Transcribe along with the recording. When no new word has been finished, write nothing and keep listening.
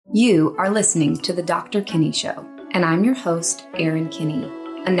You are listening to The Dr. Kinney Show, and I'm your host, Erin Kinney,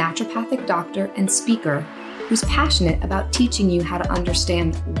 a naturopathic doctor and speaker who's passionate about teaching you how to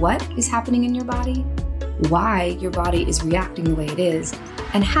understand what is happening in your body, why your body is reacting the way it is,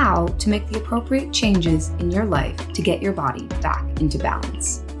 and how to make the appropriate changes in your life to get your body back into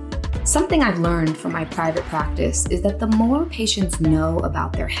balance. Something I've learned from my private practice is that the more patients know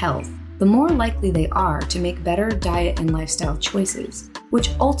about their health, the more likely they are to make better diet and lifestyle choices, which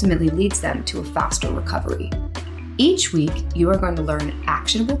ultimately leads them to a faster recovery. Each week, you are going to learn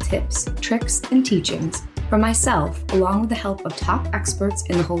actionable tips, tricks, and teachings from myself, along with the help of top experts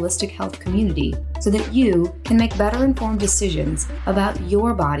in the holistic health community, so that you can make better informed decisions about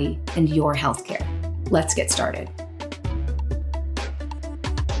your body and your healthcare. Let's get started.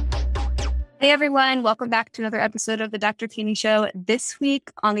 Hey everyone, welcome back to another episode of the Dr. Kinney Show. This week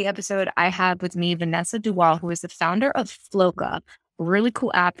on the episode, I have with me Vanessa Waal, who is the founder of FLÖKA, a really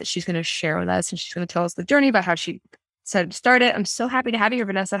cool app that she's going to share with us, and she's going to tell us the journey about how she decided to start it. I'm so happy to have you here,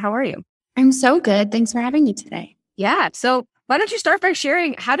 Vanessa. How are you? I'm so good. Thanks for having me today. Yeah. So why don't you start by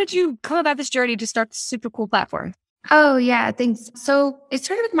sharing, how did you come about this journey to start this super cool platform? Oh, yeah. Thanks. So it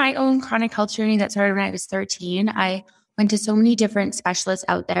started with my own chronic health journey that started when I was 13. I went to so many different specialists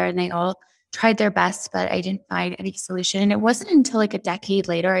out there and they all tried their best, but I didn't find any solution. It wasn't until like a decade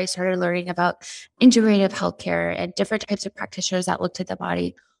later, I started learning about integrative healthcare and different types of practitioners that looked at the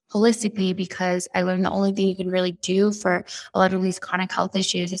body holistically, because I learned the only thing you can really do for a lot of these chronic health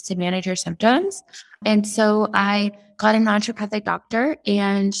issues is to manage your symptoms. And so I got a naturopathic doctor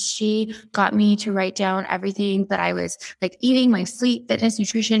and she got me to write down everything that I was like eating, my sleep, fitness,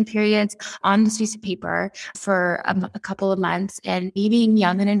 nutrition periods on this piece of paper for a couple of months. And me being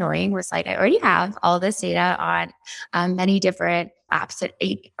young and annoying was like, I already have all this data on many different apps that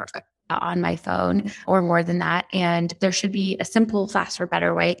on my phone or more than that. And there should be a simple, faster,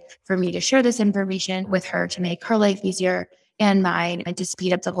 better way for me to share this information with her to make her life easier and mine and to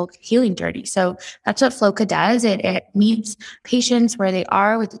speed up the whole healing journey. So that's what FLÖKA does. It meets patients where they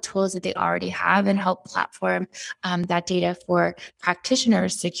are with the tools that they already have and help platform that data for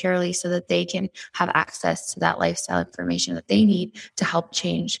practitioners securely so that they can have access to that lifestyle information that they need to help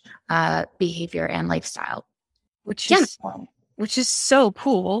change behavior and lifestyle. Which is so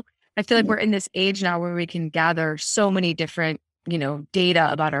cool. I feel like we're in this age now where we can gather so many different,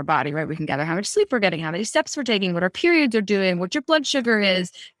 data about our body, right? We can gather how much sleep we're getting, how many steps we're taking, what our periods are doing, what your blood sugar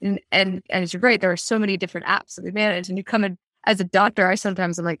is. And as you're right, there are so many different apps that we manage. And you come in as a doctor,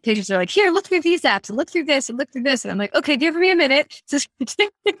 I'm like, patients are like, here, look through these apps and look through this and look through this. And I'm like, okay, give me a minute.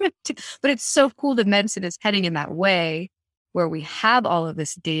 But it's so cool that medicine is heading in that way where we have all of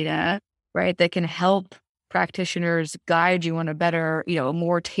this data, right? That can help practitioners guide you on a better, a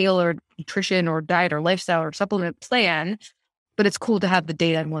more tailored nutrition or diet or lifestyle or supplement plan. But it's cool to have the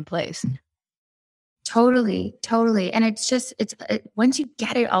data in one place. Totally. And it's once you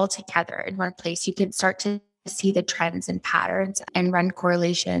get it all together in one place, you can start to see the trends and patterns and run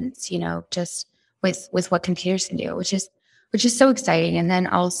correlations, just with what computers can do, which is so exciting. And then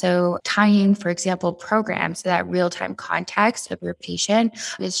also tying, for example, programs to that real-time context of your patient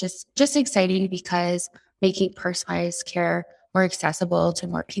is just exciting, because making personalized care more accessible to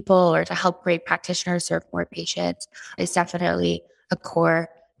more people or to help great practitioners serve more patients is definitely a core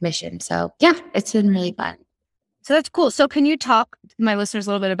mission. So yeah, it's been really fun. So that's cool. So can you talk to my listeners a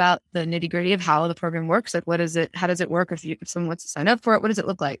little bit about the nitty gritty of how the program works? Like, what is it? How does it work? If someone wants to sign up for it, what does it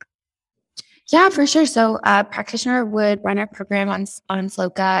look like? Yeah, for sure. So a practitioner would run a program on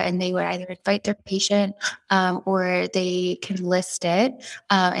FLÖKA, and they would either invite their patient or they can list it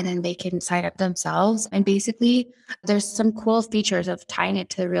and then they can sign up themselves. And basically, there's some cool features of tying it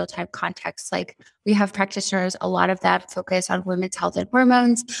to the real-time context. Like, we have practitioners, a lot of them focus on women's health and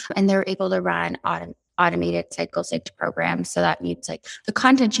hormones, and they're able to run automated cycle sync programs. So that means like the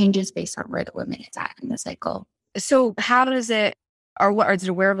content changes based on where the woman is at in the cycle. So how does it, or what, is it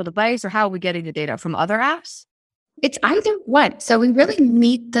a wearable device, or how are we getting the data from other apps? It's either one. So we really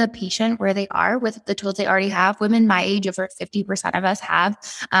meet the patient where they are with the tools they already have. Women my age, over 50% of us have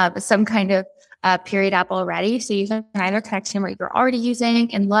some kind of period app already. So you can either connect to what you're already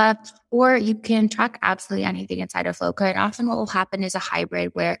using and love, or you can track absolutely anything inside of FLÖKA. And often what will happen is a hybrid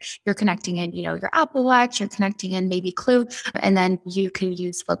where you're connecting in, your Apple Watch, you're connecting in maybe Clue, and then you can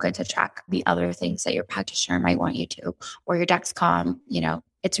use FLÖKA to track the other things that your practitioner might want you to, or your Dexcom.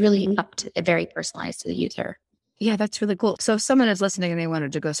 It's really up to very personalized to the user. Yeah, that's really cool. So if someone is listening and they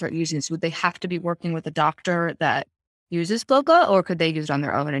wanted to go start using this, would they have to be working with a doctor that uses FLÖKA, or could they use it on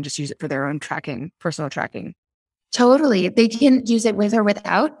their own and just use it for their own tracking, personal tracking? Totally. They can use it with or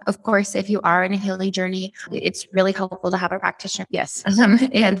without. Of course, if you are in a healing journey, it's really helpful to have a practitioner. Yes.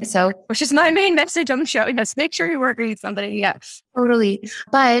 And so, which is my main message on the show. Yes. Make sure you're working with somebody. Yes. totally.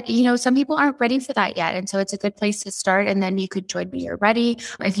 But, some people aren't ready for that yet. And so it's a good place to start. And then you could join when you're ready.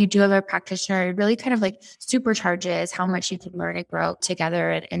 If you do have a practitioner, it really kind of like supercharges how much you can learn and grow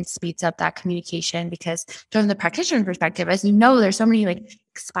together and speeds up that communication. Because from the practitioner perspective, as you know, there's so many like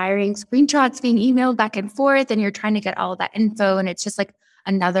expiring screenshots being emailed back and forth, and you're trying to get all of that info. And it's just like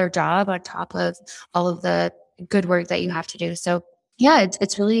another job on top of all of the good work that you have to do. So yeah,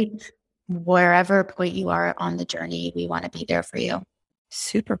 it's really wherever point you are on the journey, we want to be there for you.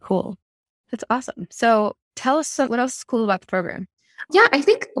 Super cool. That's awesome. So tell us what else is cool about the program? Yeah, I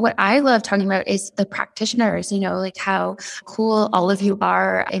think what I love talking about is the practitioners, like how cool all of you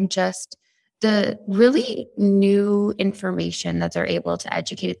are, and just the really new information that they're able to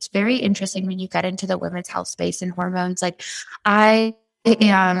educate. It's very interesting when you get into the women's health space and hormones. Like I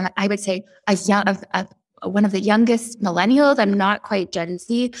would say one of the youngest millennials. I'm not quite Gen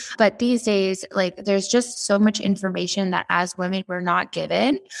Z, but these days, like there's just so much information that as women we're not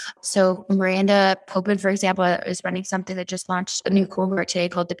given. So Miranda Popin, for example, is running something that just launched a new cohort today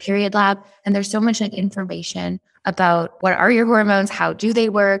called the Period Lab. And there's so much like information about what are your hormones, how do they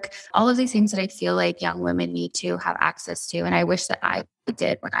work, all of these things that I feel like young women need to have access to. And I wish that I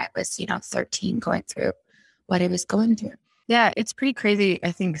did when I was, 13, going through what I was going through. Yeah, it's pretty crazy.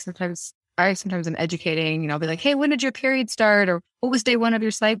 I think sometimes am educating, I'll be like, hey, when did your period start? Or what was day one of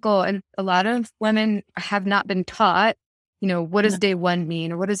your cycle? And a lot of women have not been taught, what does day one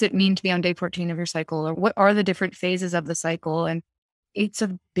mean? Or what does it mean to be on day 14 of your cycle? Or what are the different phases of the cycle? And it's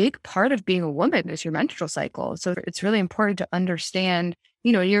a big part of being a woman is your menstrual cycle. So it's really important to understand,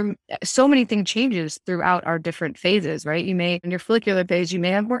 so many things changes throughout our different phases, right? In your follicular phase, you may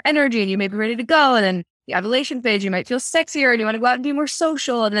have more energy and you may be ready to go. And then the ovulation phase, you might feel sexier and you want to go out and be more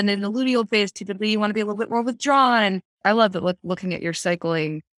social. And then in the luteal phase, typically you want to be a little bit more withdrawn. And I love that looking at your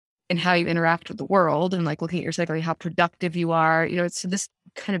cycling and how you interact with the world, and like looking at your cycling, how productive you are. So this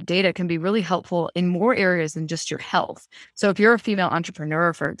kind of data can be really helpful in more areas than just your health. So if you're a female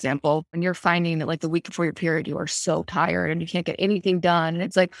entrepreneur, for example, and you're finding that like the week before your period, you are so tired and you can't get anything done. And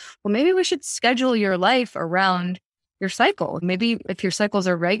it's like, well, maybe we should schedule your life around your cycle. Maybe if your cycles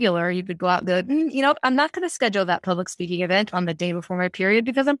are regular, you could go out and be like, I'm not going to schedule that public speaking event on the day before my period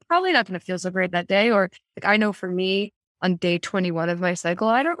because I'm probably not going to feel so great that day. Or like, I know for me, on day 21 of my cycle,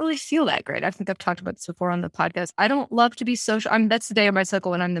 I don't really feel that great. I think I've talked about this before on the podcast. I don't love to be social. That's the day of my cycle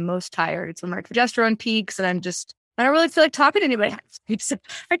when I'm the most tired. It's when my progesterone peaks and I don't really feel like talking to anybody. So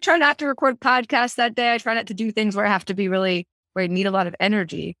I try not to record podcasts that day. I try not to do things where I have to be where I need a lot of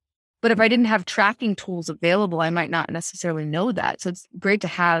energy. But if I didn't have tracking tools available, I might not necessarily know that. So it's great to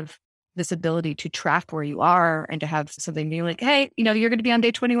have this ability to track where you are and to have something being like, hey, you're going to be on day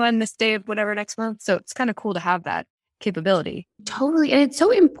 21 this day of whatever next month. So it's kind of cool to have that capability. Totally. And it's so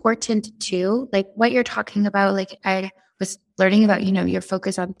important too, like what you're talking about. Like I was learning about, your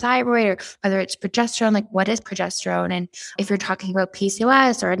focus on thyroid or whether it's progesterone, like what is progesterone? And if you're talking about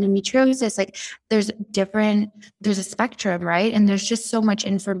PCOS or endometriosis, like there's a spectrum, right? And there's just so much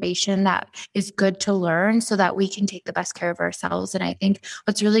information that is good to learn so that we can take the best care of ourselves. And I think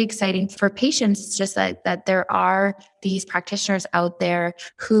what's really exciting for patients is just that there are these practitioners out there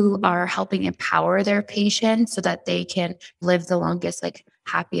who are helping empower their patients so that they can live the longest, like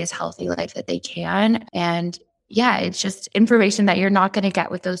happiest, healthy life that they can. And yeah, it's just information that you're not going to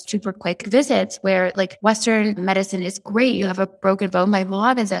get with those super quick visits where like Western medicine is great. You have a broken bone. My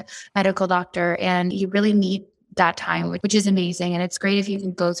mom is a medical doctor and you really need that time, which is amazing. And it's great if you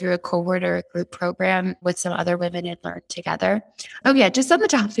can go through a cohort or a group program with some other women and learn together. Oh yeah, just on the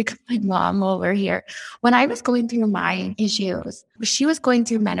topic of my mom while we're here. When I was going through my issues, she was going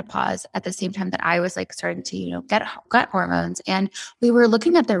through menopause at the same time that I was like starting to, get gut hormones. And we were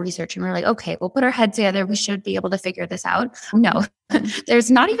looking at the research and we were like, okay, we'll put our heads together. We should be able to figure this out. No, there's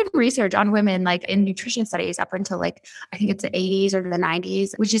not even research on women like in nutrition studies up until like, I think it's the 80s or the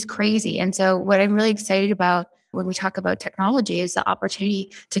 90s, which is crazy. And so what I'm really excited about when we talk about technology is the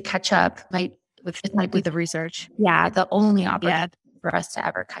opportunity to catch up with the research. Yeah, the only opportunity for us to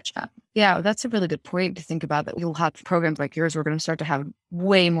ever catch up. Yeah, that's a really good point to think about, that you'll have programs like yours. We're going to start to have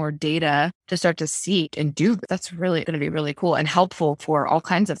way more data to start to see and do. That's really going to be really cool and helpful for all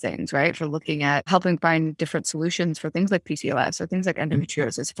kinds of things, right? For looking at helping find different solutions for things like PCOS or things like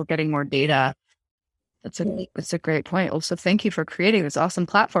endometriosis. If we're getting more data, that's a great point. Also, thank you for creating this awesome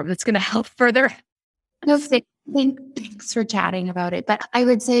platform that's going to help further. No, thanks for chatting about it. But I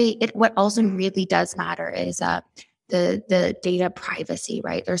would say what also really does matter is the data privacy,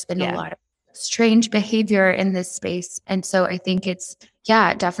 right? There's been a lot of strange behavior in this space. And so I think it's,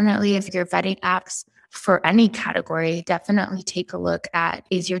 definitely if you're vetting apps for any category, definitely take a look at,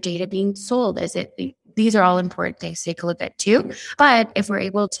 is your data being sold? These are all important things to take a look at too. But if we're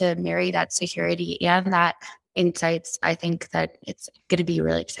able to marry that security and that insights, I think that it's going to be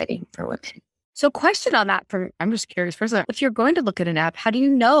really exciting for women. So question on that, I'm just curious, first of all, if you're going to look at an app, how do you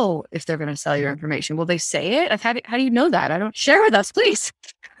know if they're going to sell your information? Will they say it? Like, how do you know that? I don't share with us, please.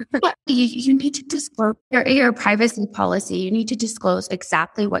 You need to disclose your privacy policy. You need to disclose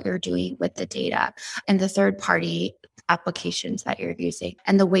exactly what you're doing with the data and the third party applications that you're using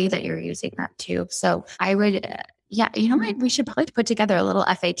and the way that you're using that too. So I would, we should probably put together a little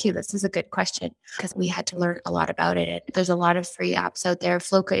FAQ. This is a good question because we had to learn a lot about it. There's a lot of free apps out there.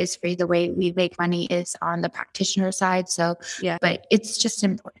 FLÖKA is free. The way we make money is on the practitioner side. So, but it's just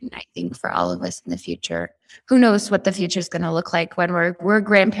important, I think, for all of us in the future. Who knows what the future is going to look like when we're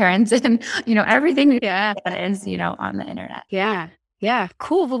grandparents and, everything is, on the internet. Yeah. Yeah.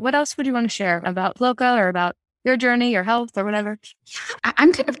 Cool. Well, what else would you want to share about FLÖKA or about your journey, your health, or whatever?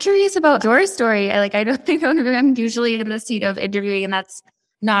 I'm kind of curious about your story. I don't think I'm usually in the seat of interviewing, and that's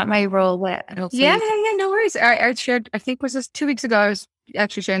not my role. Yeah, no worries. I shared, I think was this 2 weeks ago, I was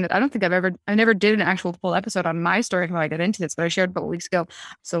actually sharing that I don't think I never did an actual full episode on my story how I got into this, but I shared a couple weeks ago.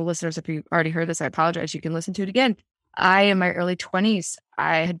 So listeners, if you already heard this, I apologize. You can listen to it again. In my early 20s,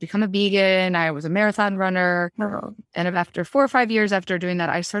 I had become a vegan. I was a marathon runner. And after 4 or 5 years after doing that,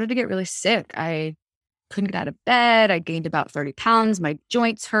 I started to get really sick. I couldn't get out of bed. I gained about 30 pounds. My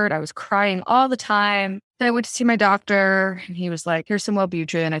joints hurt. I was crying all the time. Then I went to see my doctor and he was like, here's some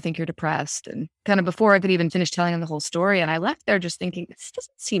Wellbutrin. I think you're depressed. And kind of before I could even finish telling him the whole story. And I left there just thinking, this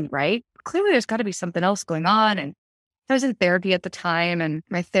doesn't seem right. Clearly there's got to be something else going on. And I was in therapy at the time. And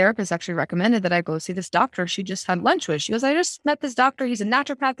my therapist actually recommended that I go see this doctor she just had lunch with. She goes, I just met this doctor. He's a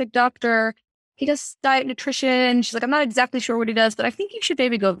naturopathic doctor. He does diet nutrition. She's like, I'm not exactly sure what he does, but I think you should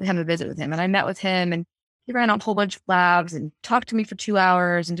maybe go have a visit with him. And I met with him and he ran out a whole bunch of labs and talked to me for 2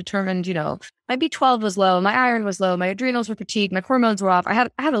 hours and determined, my B12 was low, my iron was low, my adrenals were fatigued, my hormones were off. I had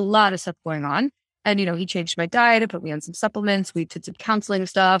a lot of stuff going on. And, he changed my diet and put me on some supplements. We did some counseling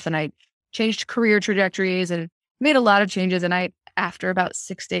stuff and I changed career trajectories and made a lot of changes. And after about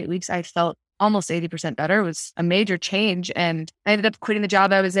 6 to 8 weeks, I felt almost 80% better. It was a major change. And I ended up quitting the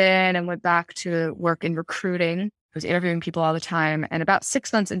job I was in and went back to work in recruiting. I was interviewing people all the time. And about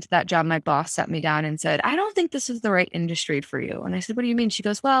 6 months into that job, my boss sat me down and said, I don't think this is the right industry for you. And I said, what do you mean? She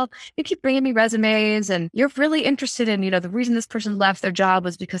goes, well, you keep bringing me resumes and you're really interested in, the reason this person left their job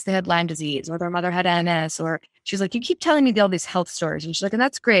was because they had Lyme disease or their mother had MS, or she's like, you keep telling me all these health stories. And she's like, and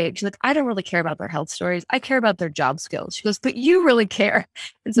that's great. She's like, I don't really care about their health stories. I care about their job skills. She goes, but you really care.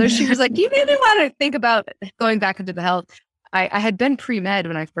 And so she was like, you really want to think about going back into the health. I had been pre-med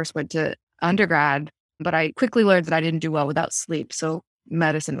when I first went to undergrad, but I quickly learned that I didn't do well without sleep. So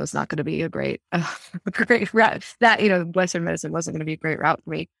medicine was not going to be a great route. Western medicine wasn't going to be a great route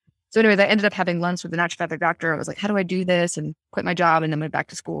for me. So anyways, I ended up having lunch with the naturopathic doctor. I was like, how do I do this? And quit my job and then went back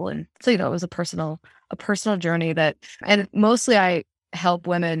to school. And so, it was a personal journey and mostly I help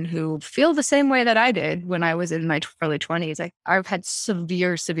women who feel the same way that I did when I was in my early 20s. I've had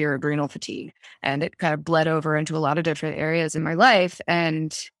severe adrenal fatigue and it kind of bled over into a lot of different areas in my life.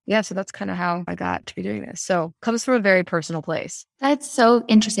 And so that's kind of how I got to be doing this. So comes from a very personal place. That's so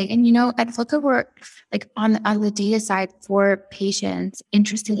interesting. And, at FLÖKA, we're on the data side for patients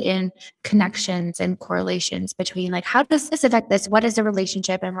interested in connections and correlations between how does this affect this? What is the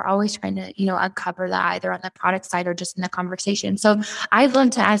relationship? And we're always trying to, uncover that either on the product side or just in the conversation. So I'd love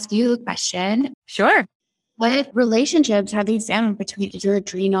to ask you a question. Sure. What relationships have you found between your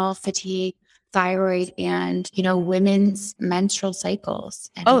adrenal fatigue, thyroid, and women's menstrual cycles?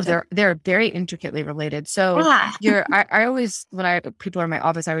 They're very intricately related. So I always, when people are in my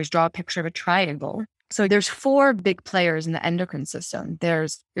office, I always draw a picture of a triangle. So there's 4 big players in the endocrine system.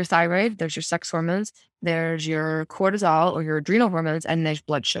 There's your thyroid, there's your sex hormones, there's your cortisol or your adrenal hormones, and there's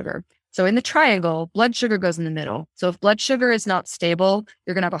blood sugar. So in the triangle, blood sugar goes in the middle. So if blood sugar is not stable,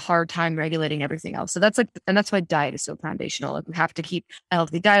 you're going to have a hard time regulating everything else. So that's and that's why diet is so foundational. We have to keep a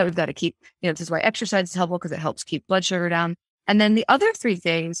healthy diet. We've got to keep, this is why exercise is helpful because it helps keep blood sugar down. And then the other 3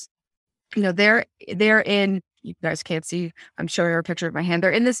 things, they're in, you guys can't see, I'm showing you a picture of my hand.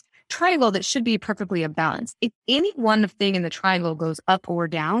 They're in this triangle that should be perfectly in balance. If any one thing in the triangle goes up or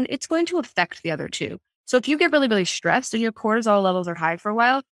down, it's going to affect the other 2. So if you get really, really stressed and your cortisol levels are high for a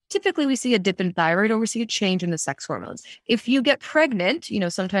while, typically we see a dip in thyroid or we see a change in the sex hormones. If you get pregnant,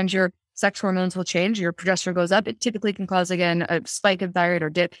 sometimes your sex hormones will change, your progesterone goes up. It typically can cause, again, a spike in thyroid or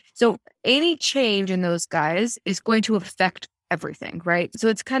dip. So any change in those guys is going to affect everything, right? So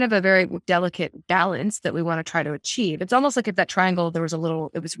it's kind of a very delicate balance that we want to try to achieve. It's almost like if that triangle,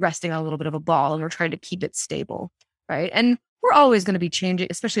 it was resting on a little bit of a ball and we're trying to keep it stable, right? And we're always going to be changing,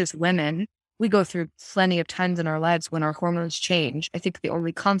 especially as women. We go through plenty of times in our lives when our hormones change. I think the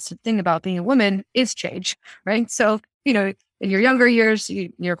only constant thing about being a woman is change, right? So, in your younger years,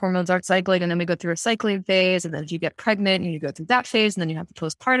 your hormones aren't cycling, and then we go through a cycling phase, and then you get pregnant and you go through that phase, and then you have the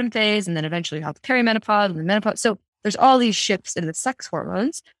postpartum phase, and then eventually you have the perimenopause and the menopause. So there's all these shifts in the sex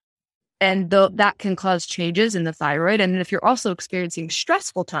hormones, and that can cause changes in the thyroid. And if you're also experiencing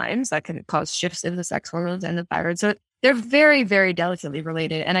stressful times, that can cause shifts in the sex hormones and the thyroid. So they're very, very delicately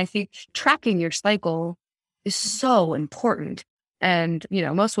related. And I think tracking your cycle is so important. And,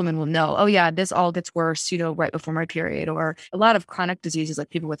 most women will know, oh yeah, this all gets worse, right before my period. Or a lot of chronic diseases like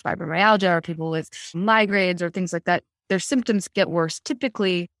people with fibromyalgia or people with migraines or things like that, their symptoms get worse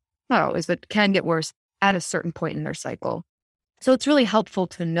typically, not always, but can get worse at a certain point in their cycle. So it's really helpful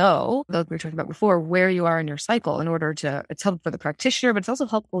to know, like we were talking about before, where you are in your cycle it's helpful for the practitioner, but it's also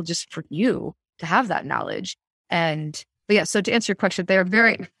helpful just for you to have that knowledge. But yeah, so to answer your question, they are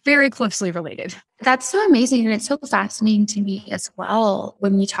very, very closely related. That's so amazing. And it's so fascinating to me as well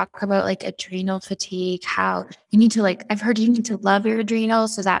when you talk about like adrenal fatigue, how you need to I've heard you need to love your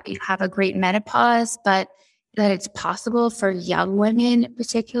adrenals so that you have a great menopause, but that it's possible for young women in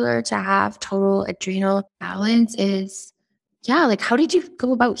particular to have total adrenal balance is, how did you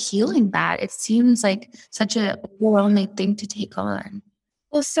go about healing that? It seems like such a overwhelming thing to take on.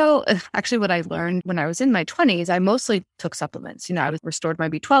 Well, so actually what I learned when I was in my 20s, I mostly took supplements. I restored my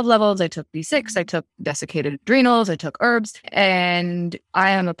B12 levels. I took B6. I took desiccated adrenals. I took herbs. And I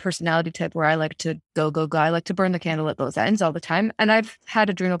am a personality type where I like to go. I like to burn the candle at both ends all the time. And I've had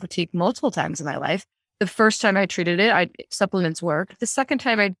adrenal fatigue multiple times in my life. The first time I treated it, supplements worked. The second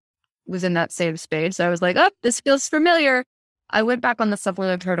time I was in that same space, I was like, oh, this feels familiar. I went back on the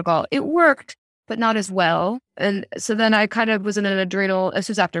supplement protocol. It worked, but not as well. And so then I kind of was in an adrenal, this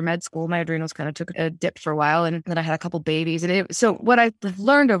was after med school, my adrenals kind of took a dip for a while. And then I had a couple babies. So what I've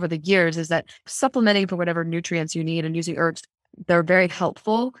learned over the years is that supplementing for whatever nutrients you need and using herbs, they're very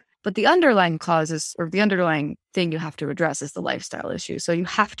helpful. But the underlying causes or the underlying thing you have to address is the lifestyle issue. So you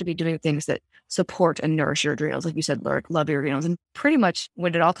have to be doing things that support and nourish your adrenals. Like you said, love your adrenals. And pretty much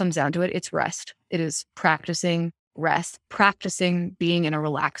when it all comes down to it, it's rest. It is practicing rest, practicing being in a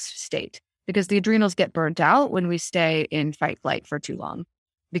relaxed state. Because the adrenals get burnt out when we stay in fight flight for too long.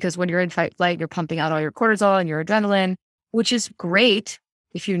 Because when you're in fight flight, you're pumping out all your cortisol and your adrenaline, which is great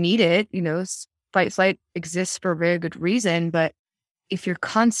if you need it. Fight flight exists for a very good reason. But if you're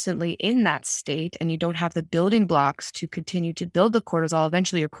constantly in that state and you don't have the building blocks to continue to build the cortisol,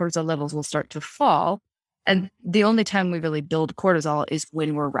 eventually your cortisol levels will start to fall. And the only time we really build cortisol is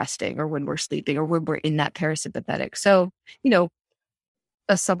when we're resting or when we're sleeping or when we're in that parasympathetic. So,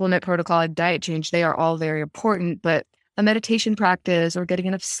 a supplement protocol, a diet change, they are all very important, but a meditation practice or getting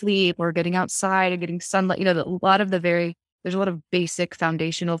enough sleep or getting outside and getting sunlight, there's a lot of basic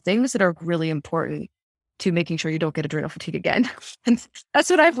foundational things that are really important to making sure you don't get adrenal fatigue again. And that's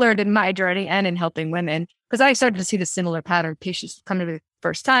what I've learned in my journey and in helping women, because I started to see the similar pattern. Patients come to me the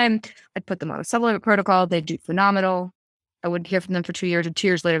first time, I'd put them on a supplement protocol, they'd do phenomenal. I wouldn't hear from them for 2 years, and 2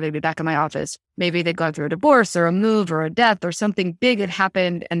 years later, they'd be back in my office. Maybe they'd gone through a divorce or a move or a death or something big had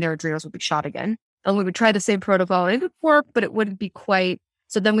happened and their adrenals would be shot again. And we would try the same protocol. It would work, but it wouldn't be quite.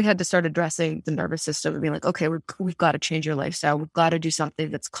 So then we had to start addressing the nervous system and be like, okay, we've got to change your lifestyle. We've got to do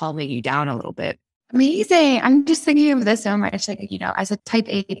something that's calming you down a little bit. Amazing. I'm just thinking of this so much, as a type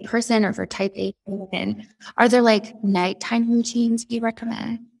A person or for type A women, are there nighttime routines you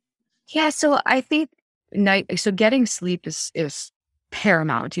recommend? Yeah. So I think getting sleep is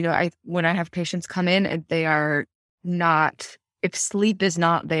paramount. When I have patients come in and they are not, if sleep is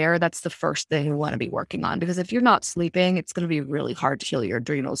not there, that's the first thing we want to be working on, because if you're not sleeping, it's going to be really hard to heal your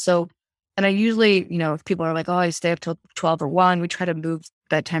adrenals. So, and I usually, if people are like, oh, I stay up till 12 or 1, we try to move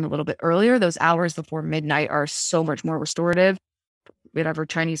bedtime a little bit earlier. Those hours before midnight are so much more restorative. Whatever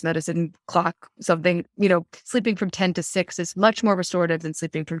Chinese medicine clock, something, sleeping from 10 to 6 is much more restorative than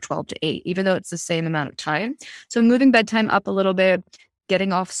sleeping from 12 to 8, even though it's the same amount of time. So moving bedtime up a little bit,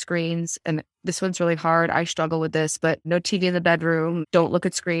 getting off screens. And this one's really hard. I struggle with this, but no TV in the bedroom. Don't look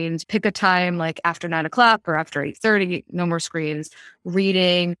at screens. Pick a time like after 9 o'clock or after 8:30, no more screens.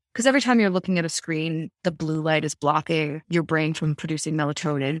 Reading. Because every time you're looking at a screen, the blue light is blocking your brain from producing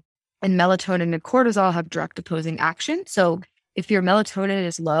melatonin. And melatonin and cortisol have direct opposing action. So if your melatonin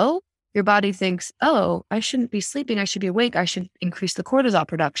is low, your body thinks, oh, I shouldn't be sleeping. I should be awake. I should increase the cortisol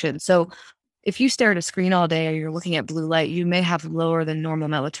production. So if you stare at a screen all day or you're looking at blue light, you may have lower than normal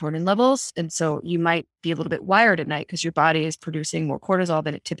melatonin levels. And so you might be a little bit wired at night because your body is producing more cortisol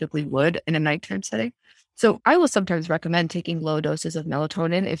than it typically would in a nighttime setting. So I will sometimes recommend taking low doses of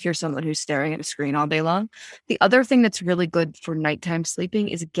melatonin if you're someone who's staring at a screen all day long. The other thing that's really good for nighttime sleeping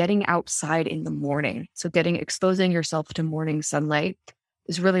is getting outside in the morning. So exposing yourself to morning sunlight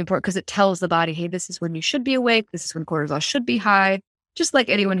is really important because it tells the body, hey, this is when you should be awake. This is when cortisol should be high. Just like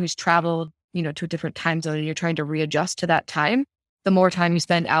anyone who's traveled, to a different time zone and you're trying to readjust to that time, the more time you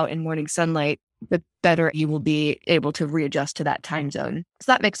spend out in morning sunlight, the better you will be able to readjust to that time zone.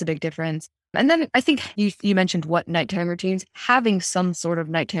 So that makes a big difference. And then I think you mentioned what nighttime routines. Having some sort of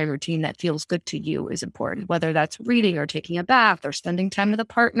nighttime routine that feels good to you is important, whether that's reading or taking a bath or spending time with a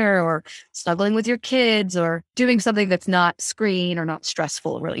partner or snuggling with your kids or doing something that's not screen or not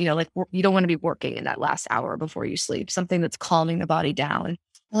stressful. Really, like you don't want to be working in that last hour before you sleep, something that's calming the body down.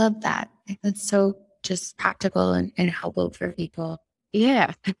 I love that. I think that's so just practical and helpful for people.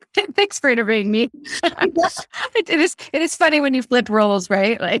 Yeah. Thanks for interviewing me. It is funny when you flip roles,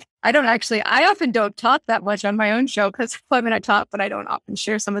 right? Like I often don't talk that much on my own show because I talk, but I don't often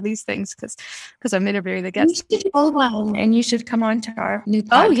share some of these things because I'm interviewing the guests. And you should come on to our new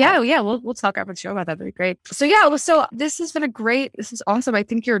podcast. Oh yeah. We'll talk after the show about that. That'd be great. So yeah, so this is awesome. I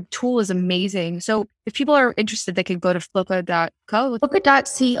think your tool is amazing. So if people are interested, they can go to FLÖKA.co.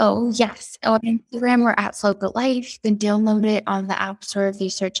 FLÖKA.co, yes. On Instagram, we're at FLÖKA Life. You can download it on the App Store if you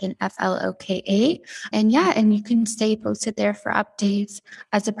search in FLÖKA. And you can stay posted there for updates.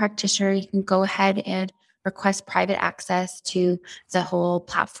 As a practitioner, you can go ahead and request private access to the whole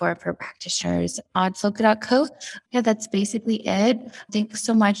platform for practitioners on FLÖKA.co. Yeah, that's basically it. Thanks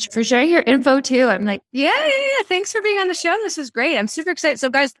so much for sharing your info too. I'm like, yeah. Thanks for being on the show. This is great. I'm super excited. So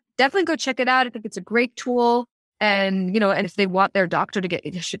guys, definitely go check it out. I think it's a great tool. And, and if they want their doctor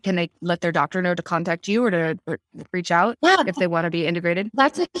can they let their doctor know to contact you or to reach out if they want to be integrated?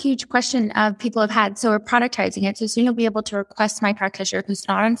 That's a huge question people have had. So we're productizing it. So soon you'll be able to request my practitioner who's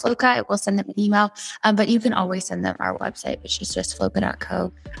not on FLÖKA. I will send them an email, but you can always send them our website, which is just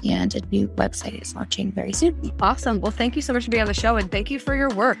FLÖKA.co. And a new website is launching very soon. Awesome. Well, thank you so much for being on the show and thank you for your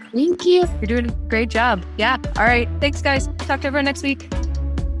work. Thank you. You're doing a great job. Yeah. All right. Thanks, guys. Talk to everyone next week.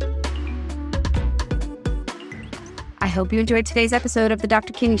 I hope you enjoyed today's episode of The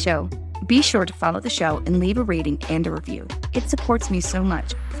Dr. Kinney Show. Be sure to follow the show and leave a rating and a review. It supports me so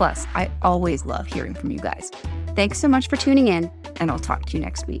much. Plus, I always love hearing from you guys. Thanks so much for tuning in, and I'll talk to you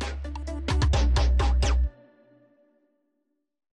next week.